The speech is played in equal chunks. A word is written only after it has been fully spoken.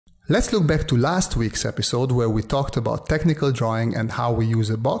Let's look back to last week's episode where we talked about technical drawing and how we use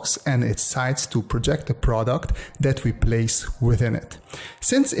a box and its sides to project a product that we place within it.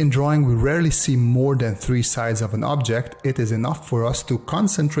 Since in drawing we rarely see more than 3 sides of an object, it is enough for us to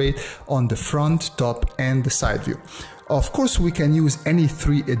concentrate on the front, top and the side view. Of course, we can use any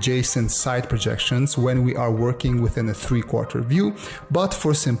 3 adjacent side projections when we are working within a 3/4 view, but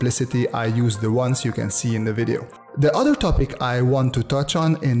for simplicity I use the ones you can see in the video. The other topic I want to touch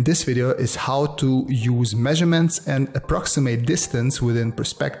on in this video is how to use measurements and approximate distance within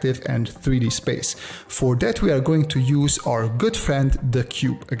perspective and 3D space. For that we are going to use our good friend the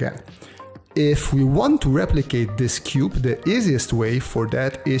cube again. If we want to replicate this cube, the easiest way for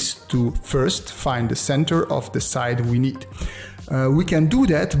that is to first find the center of the side we need. We can do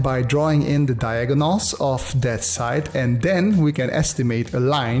that by drawing in the diagonals of that side, and then we can estimate a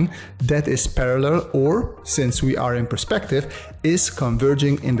line that is parallel or, since we are in perspective, is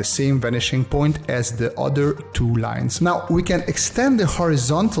converging in the same vanishing point as the other 2 lines. Now we can extend the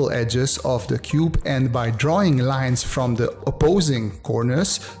horizontal edges of the cube, and by drawing lines from the opposing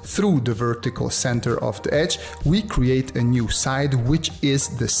corners through the vertical center of the edge, we create a new side which is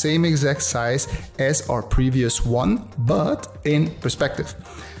the same exact size as our previous one, but in perspective.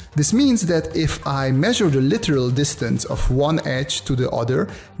 This means that if I measure the literal distance of one edge to the other,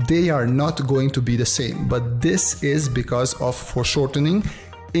 they are not going to be the same, but this is because of foreshortening.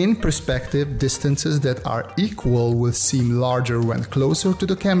 In perspective, distances that are equal will seem larger when closer to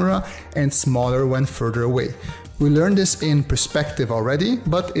the camera and smaller when further away. We learned this in perspective already,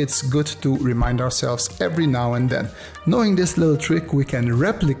 but it's good to remind ourselves every now and then. Knowing this little trick, we can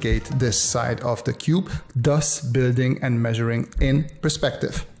replicate this side of the cube, thus building and measuring in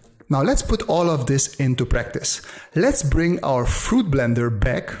perspective. Now let's put all of this into practice. Let's bring our fruit blender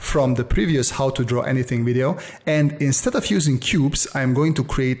back from the previous how to draw anything video, and instead of using cubes, I'm going to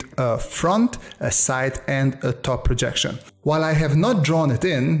create a front, a side and a top projection. While I have not drawn it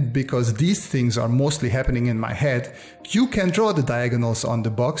in, because these things are mostly happening in my head, you can draw the diagonals on the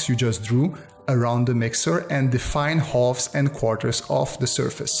box you just drew around the mixer and define halves and quarters of the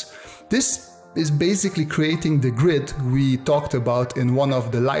surface. This is basically creating the grid we talked about in one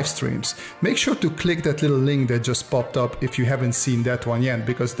of the live streams. Make sure to click that little link that just popped up if you haven't seen that one yet,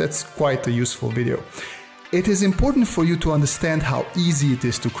 because that's quite a useful video. It is important for you to understand how easy it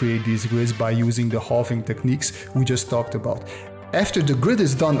is to create these grids by using the halving techniques we just talked about. After the grid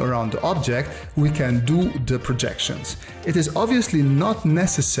is done around the object, we can do the projections. It is obviously not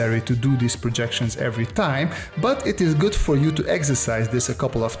necessary to do these projections every time, but it is good for you to exercise this a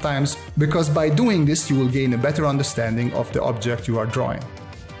couple of times, because by doing this you will gain a better understanding of the object you are drawing.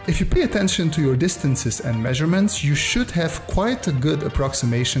 If you pay attention to your distances and measurements, you should have quite a good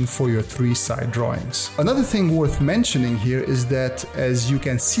approximation for your 3-side drawings. Another thing worth mentioning here is that, as you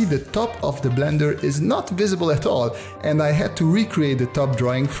can see, the top of the blender is not visible at all, and I had to recreate the top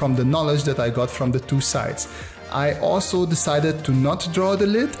drawing from the knowledge that I got from the 2 sides. I also decided to not draw the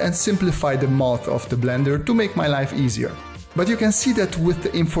lid and simplify the mouth of the blender to make my life easier. But you can see that with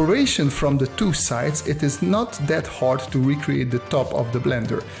the information from the 2 sides, it is not that hard to recreate the top of the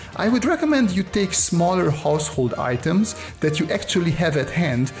blender. I would recommend you take smaller household items that you actually have at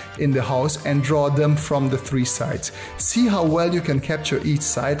hand in the house and draw them from the 3 sides. See how well you can capture each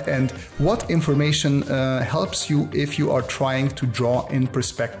side and what information helps you if you are trying to draw in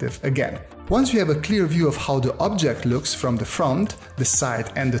perspective again. Once you have a clear view of how the object looks from the front, the side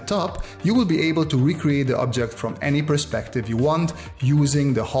and the top, you will be able to recreate the object from any perspective you want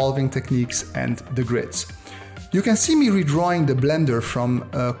using the halving techniques and the grids. You can see me redrawing the blender from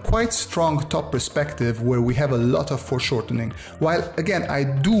a quite strong top perspective where we have a lot of foreshortening. While again I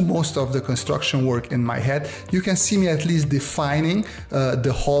do most of the construction work in my head, you can see me at least defining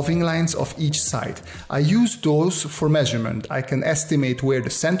the halving lines of each side. I use those for measurement. I can estimate where the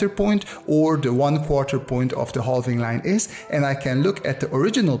center point or the 1/4 point of the halving line is, and I can look at the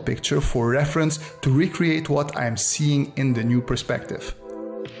original picture for reference to recreate what I'm seeing in the new perspective.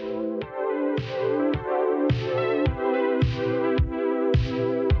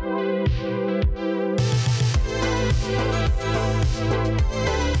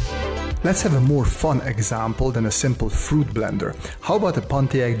 Let's have a more fun example than a simple fruit blender. How about a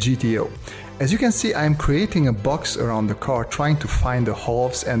Pontiac GTO? As you can see, I'm creating a box around the car, trying to find the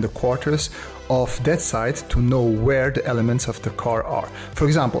halves and the quarters of that side to know where the elements of the car are. For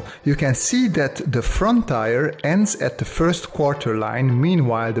example, you can see that the front tire ends at the first quarter line,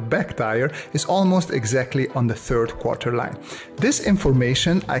 meanwhile the back tire is almost exactly on the third quarter line. This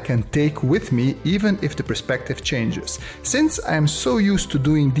information I can take with me even if the perspective changes. Since I am so used to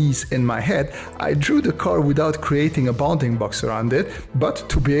doing these in my head, I drew the car without creating a bounding box around it, but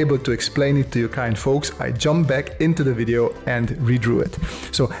to be able to explain it to you kind folks, I jumped back into the video and redrew it.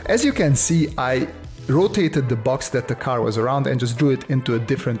 So as you can see, I rotated the box that the car was around and just drew it into a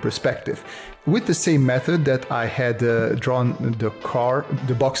different perspective. With the same method that I had drawn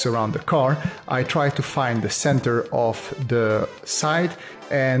the box around the car, I tried to find the center of the side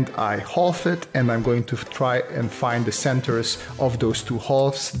and I half it, and I'm going to try and find the centers of those two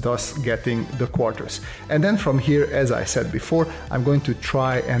halves, thus getting the quarters. And then from here, as I said before, I'm going to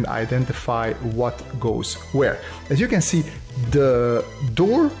try and identify what goes where. As you can see, the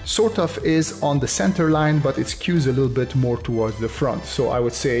door sort of is on the center line, but it skews a little bit more towards the front. So I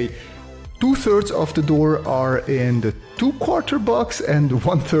would say 2/3 of the door are in the 2/4 box and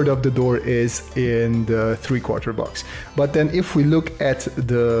 1/3 of the door is in the 3/4 box. But then if we look at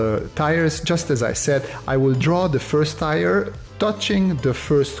the tires, just as I said, I will draw the first tire touching the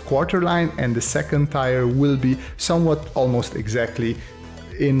first quarter line and the second tire will be somewhat almost exactly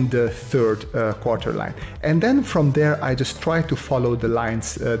in the third quarter line. And then from there I just try to follow the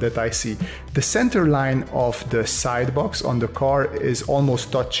lines that I see. The center line of the side box on the car is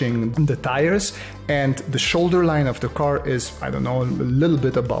almost touching the tires, and the shoulder line of the car is, I don't know, a little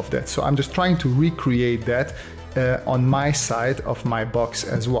bit above that. So I'm just trying to recreate that on my side of my box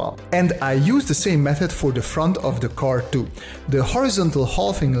as well. And I use the same method for the front of the car too. The horizontal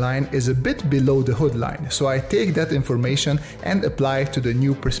halving line is a bit below the hood line, so I take that information and apply it to the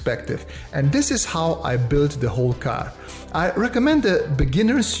new perspective. And this is how I built the whole car. I recommend that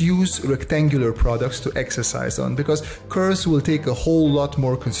beginners use rectangular products to exercise on, because curves will take a whole lot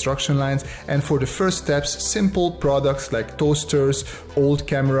more construction lines, and for the first steps, simple products like toasters, old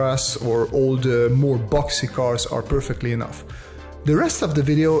cameras or old more boxy cars are perfectly enough. The rest of the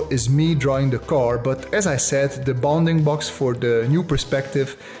video is me drawing the car, but as I said, the bounding box for the new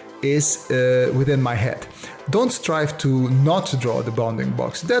perspective is within my head. Don't strive to not draw the bounding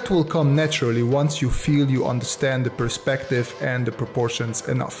box. That will come naturally once you feel you understand the perspective and the proportions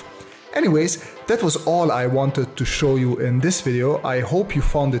enough. Anyways, that was all I wanted to show you in this video. I hope you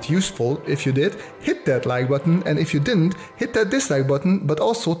found it useful. If you did, hit that like button, and if you didn't, hit that dislike button, but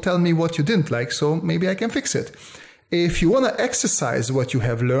also tell me what you didn't like so maybe I can fix it. If you want to exercise what you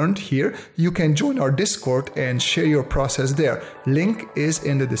have learned here, you can join our Discord and share your process there. Link is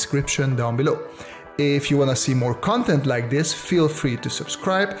in the description down below. If you want to see more content like this, feel free to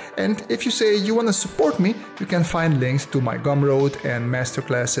subscribe. And if you say you want to support me, you can find links to my Gumroad and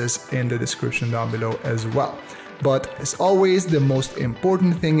masterclasses in the description down below as well. But as always, the most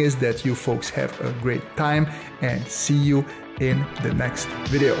important thing is that you folks have a great time, and see you in the next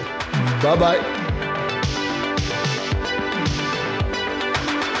video. Bye bye.